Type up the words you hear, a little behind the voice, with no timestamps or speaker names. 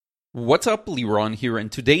What's up, Liron here, and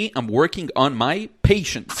today I'm working on my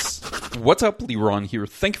patience. What's up, Liron here.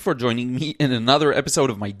 Thank you for joining me in another episode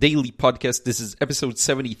of my daily podcast. This is episode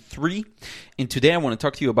 73, and today I want to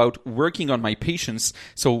talk to you about working on my patience.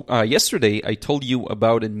 So yesterday I told you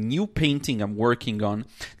about a new painting I'm working on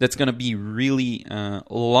that's going to be really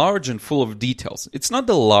large and full of details. It's not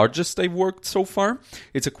the largest I've worked so far.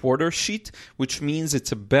 It's a quarter sheet, which means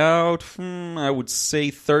it's about, I would say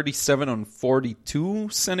 37 on 42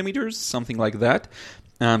 centimeters, something like that.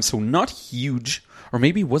 So not huge. Or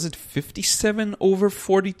maybe was it 57 over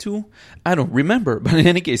 42? I don't remember. But in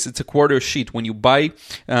any case, it's a quarter sheet. When you buy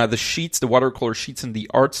the sheets, the watercolor sheets in the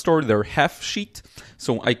art store, they're half sheet.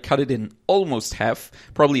 So I cut it in almost half,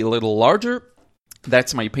 probably a little larger.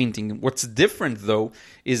 That's my painting. What's different, though,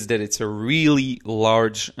 is that it's a really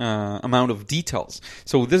large amount of details.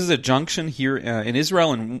 So this is a junction here in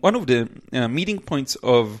Israel, and one of the meeting points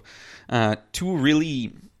of a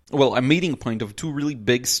meeting point of two really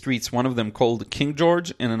big streets, one of them called King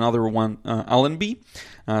George and another one Allenby.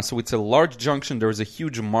 So it's a large junction. There's a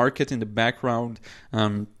huge market in the background,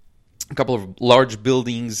 a couple of large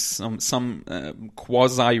buildings, some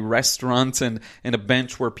quasi-restaurants and a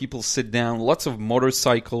bench where people sit down, lots of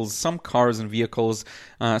motorcycles, some cars and vehicles.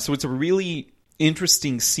 So it's a really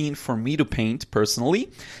interesting scene for me to paint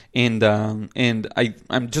personally, and I'm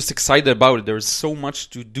just excited about it. There's so much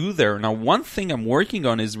to do there. Now, one thing I'm working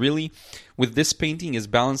on is really, with this painting, is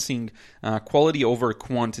balancing quality over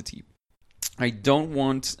quantity. I don't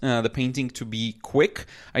want the painting to be quick.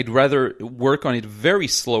 I'd rather work on it very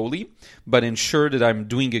slowly, but ensure that I'm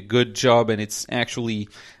doing a good job and it's actually,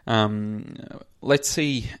 let's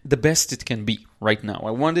say, the best it can be right now.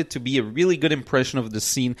 I want it to be a really good impression of the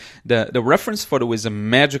scene. The reference photo is a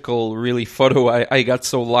magical, really, photo. I got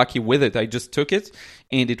so lucky with it. I just took it,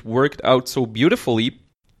 and it worked out so beautifully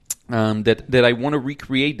that I want to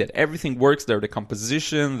recreate that. Everything works there. The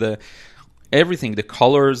composition, everything, the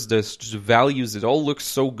colors, the values, it all looks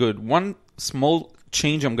so good. One small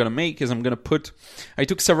change I'm going to make is I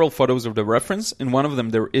took several photos of the reference. In one of them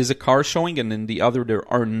there is a car showing, and in the other there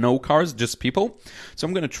are no cars, just people. So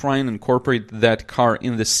I'm going to try and incorporate that car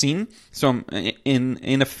in the scene. So I'm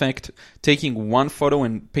in effect taking one photo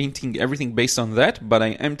and painting everything based on that, but I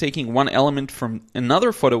am taking one element from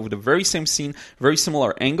another photo with the very same scene, very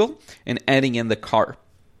similar angle, and adding in the car.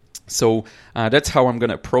 So that's how I'm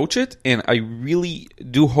going to approach it, and I really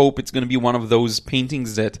do hope it's going to be one of those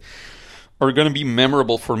paintings that are going to be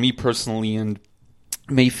memorable for me personally and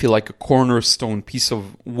may feel like a cornerstone piece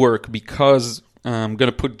of work, because I'm going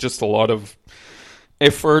to put just a lot of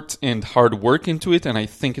effort and hard work into it, and I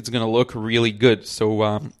think it's going to look really good.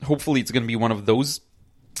 So hopefully it's going to be one of those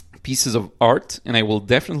pieces of art, and I will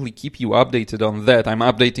definitely keep you updated on that. I'm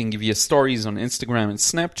updating via stories on Instagram and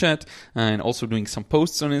Snapchat, and also doing some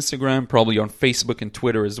posts on Instagram, probably on Facebook and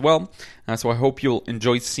Twitter as well. So I hope you'll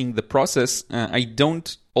enjoy seeing the process. I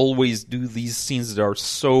don't always do these scenes that are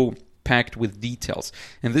so packed with details,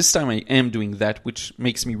 and this time I am doing that, which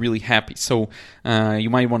makes me really happy. So you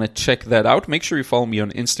might want to check that out. Make sure you follow me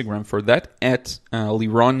on Instagram for that, at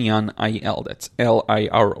LironYanIL. That's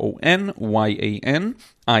LironYanIL.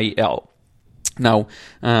 Now,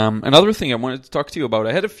 another thing I wanted to talk to you about,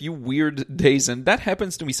 I had a few weird days, and that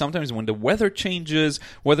happens to me sometimes when the weather changes,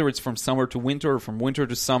 whether it's from summer to winter or from winter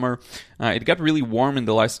to summer. It got really warm in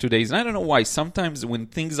the last 2 days, and I don't know why. Sometimes when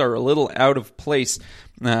things are a little out of place,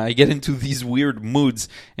 I get into these weird moods.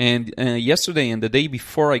 And yesterday and the day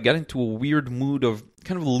before, I got into a weird mood of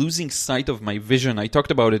kind of losing sight of my vision. I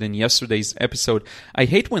talked about it in yesterday's episode. I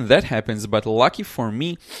hate when that happens, but lucky for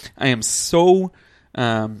me, I am so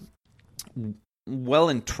well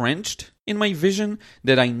entrenched in my vision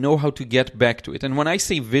that I know how to get back to it. And when I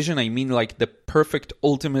say vision, I mean like the perfect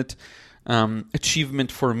ultimate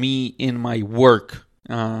achievement for me in my work.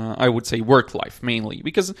 I would say work life mainly,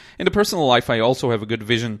 because in the personal life I also have a good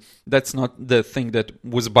vision. That's not the thing that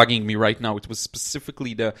was bugging me right now. It was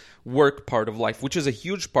specifically the work part of life, which is a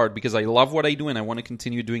huge part because I love what I do and I want to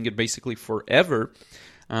continue doing it basically forever.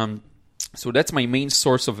 So that's my main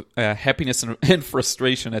source of happiness and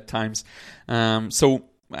frustration at times. So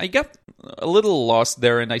I got a little lost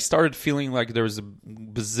there, and I started feeling like there's a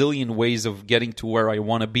bazillion ways of getting to where I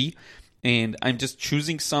want to be, and I'm just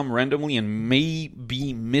choosing some randomly and may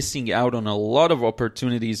be missing out on a lot of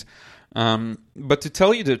opportunities. But to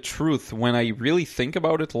tell you the truth, when I really think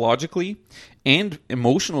about it logically and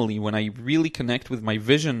emotionally, when I really connect with my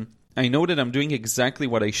vision, I know that I'm doing exactly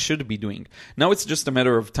what I should be doing. Now it's just a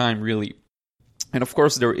matter of time, really. And of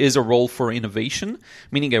course, there is a role for innovation,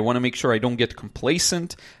 meaning I want to make sure I don't get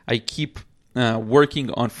complacent. I keep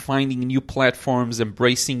working on finding new platforms,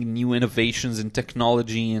 embracing new innovations in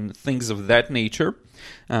technology and things of that nature.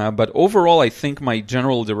 But overall, I think my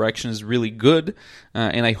general direction is really good,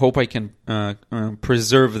 and I hope I can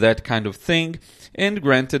preserve that kind of thing. And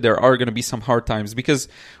granted, there are going to be some hard times, because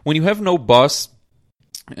when you have no boss,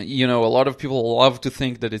 a lot of people love to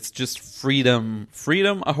think that it's just freedom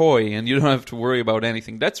ahoy, and you don't have to worry about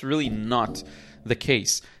anything. That's really not the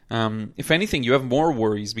case. If anything, you have more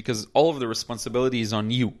worries because all of the responsibility is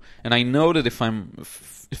on you. And I know that if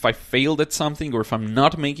I failed at something, or if I'm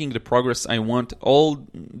not making the progress I want,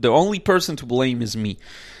 the only person to blame is me.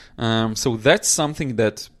 So that's something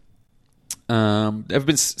that I've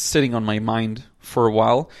been sitting on my mind for a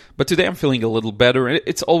while, but today I'm feeling a little better.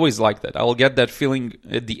 It's always like that. I'll get that feeling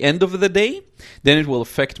at the end of the day, then it will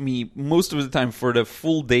affect me most of the time for the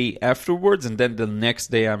full day afterwards, and then the next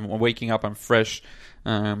day I'm waking up, I'm fresh,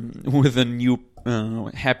 with a new,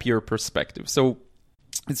 happier perspective. So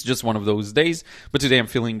it's just one of those days, but today I'm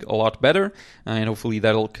feeling a lot better, and hopefully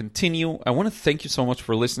that'll continue. I want to thank you so much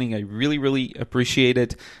for listening. I really, really appreciate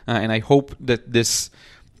it, and I hope that these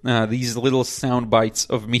little sound bites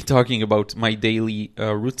of me talking about my daily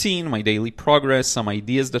routine, my daily progress, some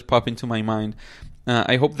ideas that pop into my mind,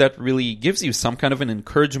 I hope that really gives you some kind of an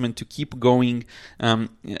encouragement to keep going.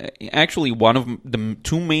 Actually, one of the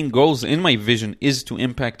two main goals in my vision is to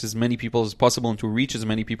impact as many people as possible and to reach as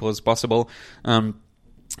many people as possible.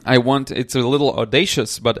 It's a little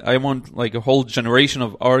audacious, but I want like a whole generation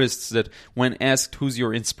of artists that when asked who's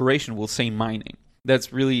your inspiration will say my name.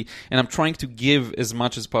 That's really, and I'm trying to give as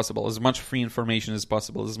much as possible, as much free information as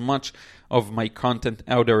possible, as much of my content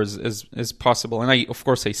out there as possible. And of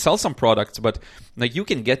course, I sell some products, but like you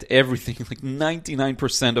can get everything, like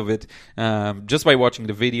 99% of it, just by watching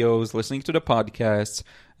the videos, listening to the podcasts,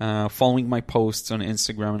 following my posts on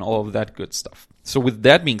Instagram, and all of that good stuff. So with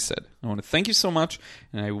that being said, I want to thank you so much,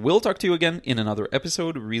 and I will talk to you again in another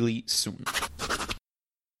episode really soon.